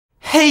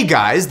Hey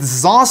guys, this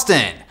is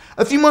Austin.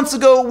 A few months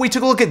ago, we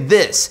took a look at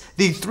this,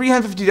 the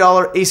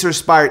 $350 Acer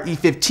Aspire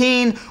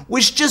E15,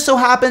 which just so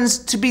happens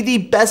to be the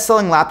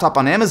best-selling laptop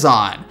on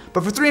Amazon.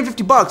 But for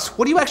 $350,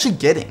 what are you actually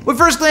getting? At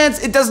first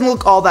glance, it doesn't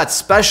look all that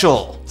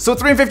special. So at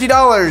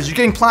 $350, you're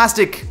getting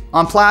plastic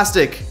on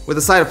plastic with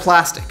a side of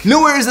plastic.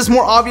 Nowhere is this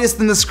more obvious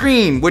than the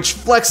screen, which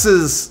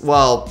flexes,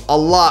 well, a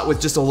lot with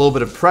just a little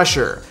bit of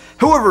pressure.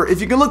 However, if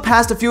you can look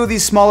past a few of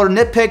these smaller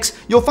nitpicks,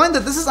 you'll find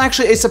that this is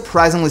actually a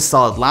surprisingly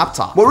solid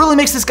laptop. What really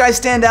makes this guy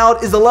stand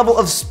out is the level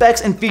of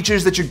specs and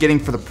features that you're getting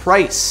for the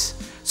price.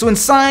 So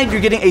inside, you're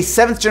getting a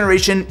 7th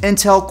generation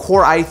Intel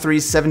Core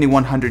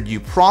i3-7100U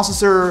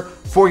processor,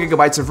 4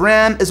 GB of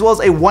RAM, as well as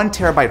a 1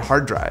 TB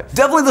hard drive.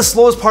 Definitely the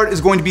slowest part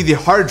is going to be the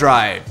hard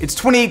drive. It's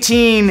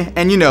 2018,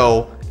 and you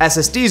know,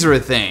 SSDs are a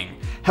thing.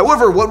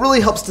 However, what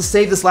really helps to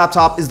save this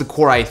laptop is the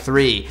Core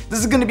i3. This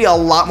is going to be a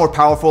lot more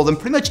powerful than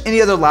pretty much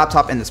any other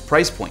laptop in this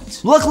price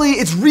point. Luckily,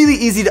 it's really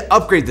easy to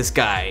upgrade this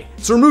guy.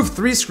 So remove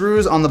 3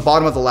 screws on the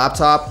bottom of the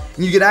laptop,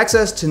 and you get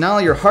access to not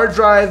only your hard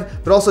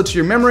drive, but also to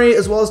your memory,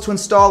 as well as to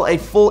install a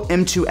full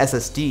M2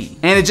 SSD.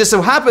 And it just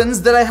so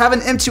happens that I have an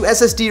M2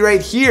 SSD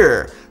right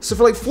here. So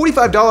for like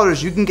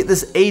 $45, you can get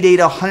this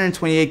ADATA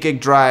 128GB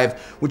drive,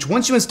 which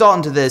once you install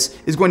into this,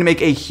 is going to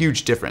make a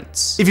huge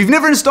difference. If you've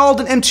never installed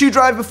an M2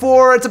 drive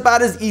before, it's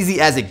about as easy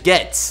as it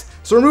gets.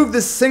 So remove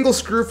this single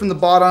screw from the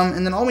bottom,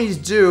 and then all we need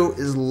to do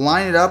is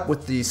line it up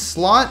with the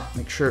slot,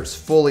 make sure it's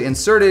fully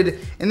inserted,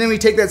 and then we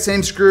take that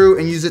same screw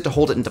and use it to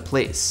hold it into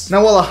place.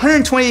 Now while a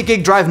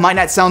 128GB drive might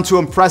not sound too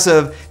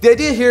impressive, the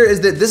idea here is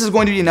that this is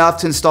going to be enough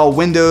to install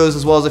Windows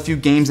as well as a few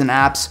games and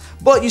apps,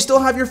 but you still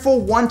have your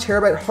full 1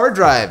 TB hard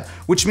drive,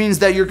 which means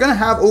that you're gonna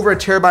have over 1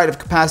 TB of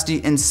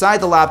capacity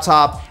inside the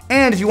laptop,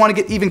 and if you wanna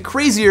get even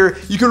crazier,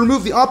 you can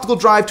remove the optical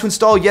drive to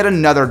install yet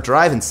another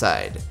drive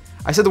inside.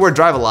 I said the word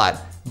drive a lot,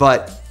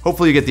 but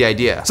hopefully you get the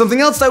idea.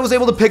 Something else that I was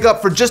able to pick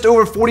up for just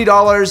over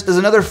 $40 is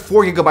another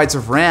 4 GB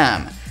of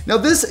RAM. Now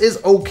this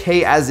is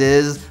okay as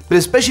is, but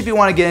especially if you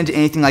wanna get into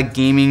anything like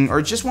gaming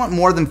or just want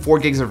more than 4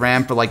 gigs of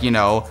RAM for like, you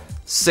know,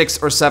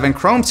 6 or 7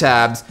 Chrome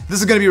tabs, this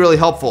is gonna be really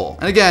helpful.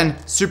 And again,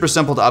 super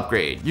simple to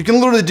upgrade. You can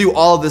literally do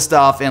all of this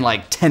stuff in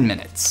like 10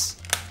 minutes.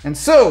 And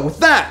so with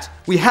that,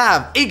 we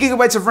have 8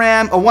 GB of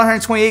RAM, a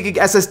 128GB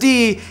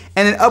SSD,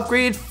 and an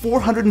upgraded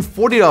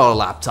 $440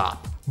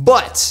 laptop.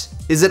 But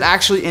is it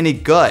actually any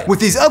good? With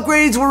these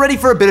upgrades, we're ready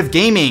for a bit of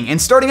gaming, and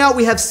starting out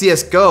we have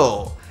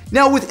CSGO.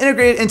 Now with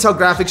integrated Intel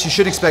graphics, you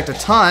should expect a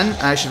ton.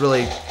 I should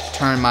really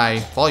turn my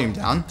volume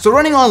down. So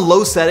running on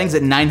low settings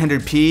at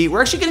 900p,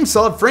 we're actually getting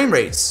solid frame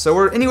rates. So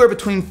we're anywhere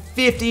between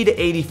 50 to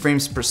 80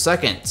 frames per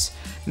second.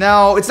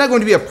 Now, it's not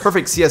going to be a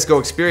perfect CSGO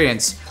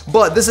experience,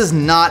 but this is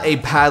not a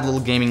bad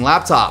little gaming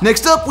laptop.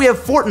 Next up, we have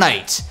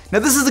Fortnite. Now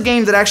this is a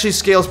game that actually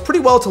scales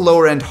pretty well to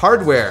lower end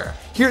hardware.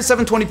 Here at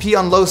 720p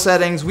on low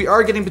settings, we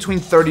are getting between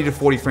 30 to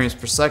 40 frames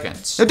per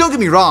second. Now don't get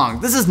me wrong,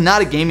 this is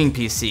not a gaming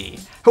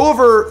PC.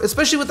 However,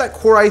 especially with that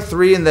Core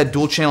i3 and that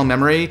dual channel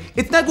memory,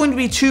 it's not going to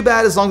be too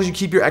bad as long as you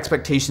keep your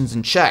expectations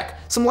in check.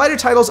 Some lighter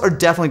titles are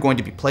definitely going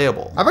to be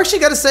playable. I've actually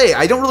got to say,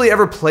 I don't really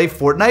ever play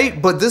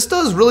Fortnite, but this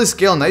does really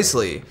scale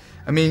nicely.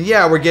 I mean,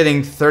 yeah, we're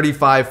getting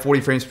 35,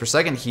 40 frames per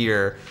second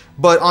here,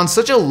 but on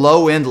such a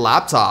low-end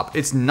laptop,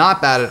 it's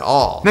not bad at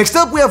all. Next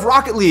up, we have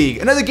Rocket League,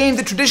 another game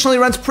that traditionally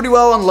runs pretty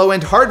well on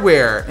low-end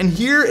hardware. And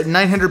here at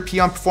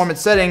 900p on performance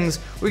settings,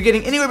 we're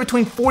getting anywhere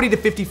between 40 to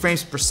 50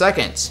 frames per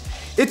second.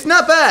 It's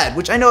not bad,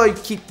 which I know I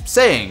keep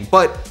saying,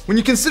 but when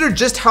you consider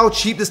just how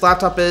cheap this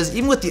laptop is,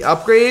 even with the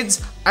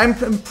upgrades, I'm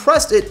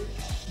impressed at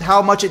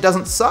how much it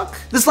doesn't suck.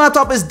 This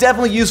laptop is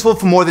definitely useful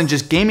for more than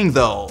just gaming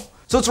though.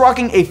 So it's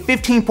rocking a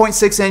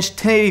 15.6-inch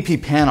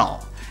 1080p panel.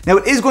 Now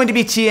it is going to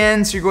be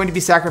TN, so you're going to be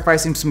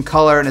sacrificing some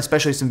color and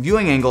especially some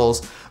viewing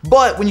angles,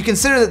 but when you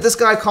consider that this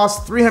guy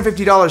costs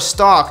 $350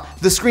 stock,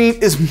 the screen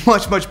is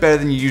much better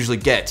than you usually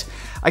get.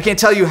 I can't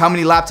tell you how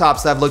many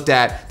laptops that I've looked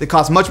at that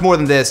cost much more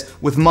than this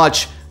with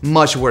much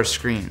worse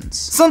screens.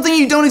 Something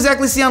you don't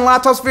exactly see on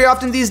laptops very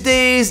often these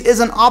days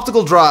is an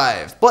optical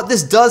drive, but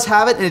this does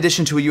have it in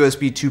addition to a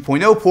USB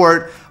 2.0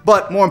 port,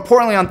 but more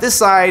importantly on this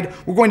side,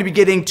 we're going to be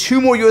getting 2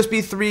 more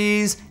USB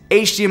 3s,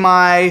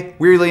 HDMI,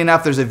 weirdly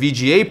enough there's a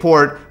VGA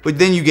port, but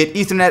then you get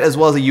Ethernet as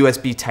well as a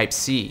USB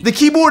Type-C. The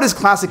keyboard is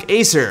classic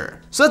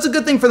Acer, so that's a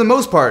good thing for the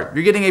most part.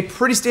 You're getting a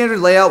pretty standard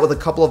layout with a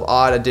couple of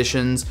odd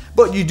additions,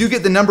 but you do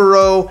get the number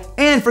row,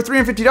 and for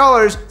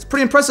 $350, it's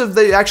pretty impressive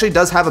that it actually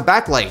does have a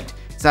backlight.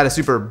 It's not a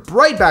super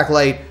bright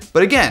backlight,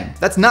 but again,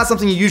 that's not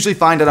something you usually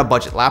find on a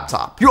budget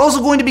laptop. You're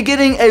also going to be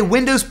getting a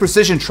Windows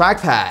Precision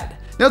trackpad.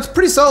 Now it's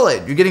pretty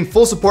solid. You're getting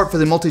full support for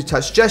the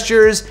multi-touch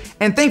gestures,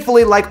 and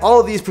thankfully, like all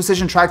of these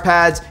precision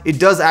trackpads, it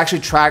does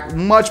actually track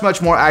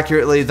much more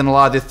accurately than a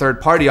lot of the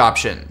third-party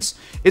options.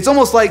 It's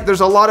almost like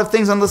there's a lot of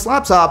things on this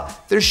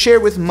laptop that are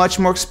shared with much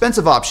more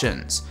expensive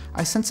options.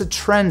 I sense a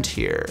trend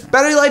here.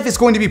 Battery life is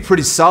going to be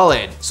pretty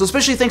solid, so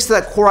especially thanks to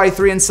that Core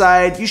i3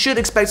 inside, you should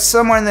expect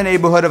somewhere in the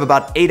neighborhood of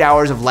about 8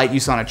 hours of light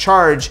use on a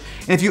charge,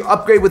 and if you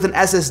upgrade with an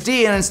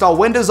SSD and install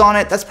Windows on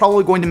it, that's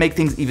probably going to make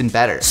things even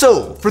better.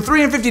 So, for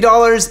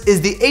 $350,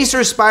 is the Acer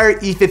Aspire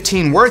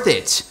E15 worth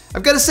it?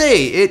 I've got to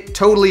say, it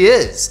totally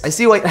is. I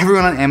see why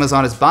everyone on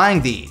Amazon is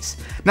buying these.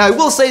 Now, I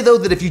will say though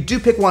that if you do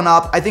pick one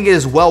up, I think it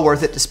is well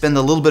worth it to spend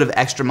a little bit of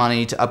extra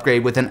money to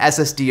upgrade with an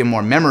SSD and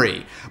more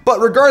memory.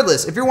 But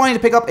regardless, if you're wanting to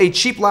pick up a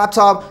cheap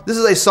laptop, this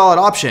is a solid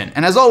option.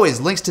 And as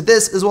always, links to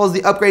this as well as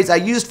the upgrades I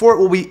used for it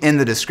will be in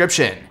the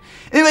description.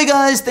 Anyway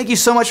guys, thank you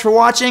so much for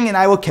watching and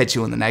I will catch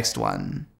you in the next one.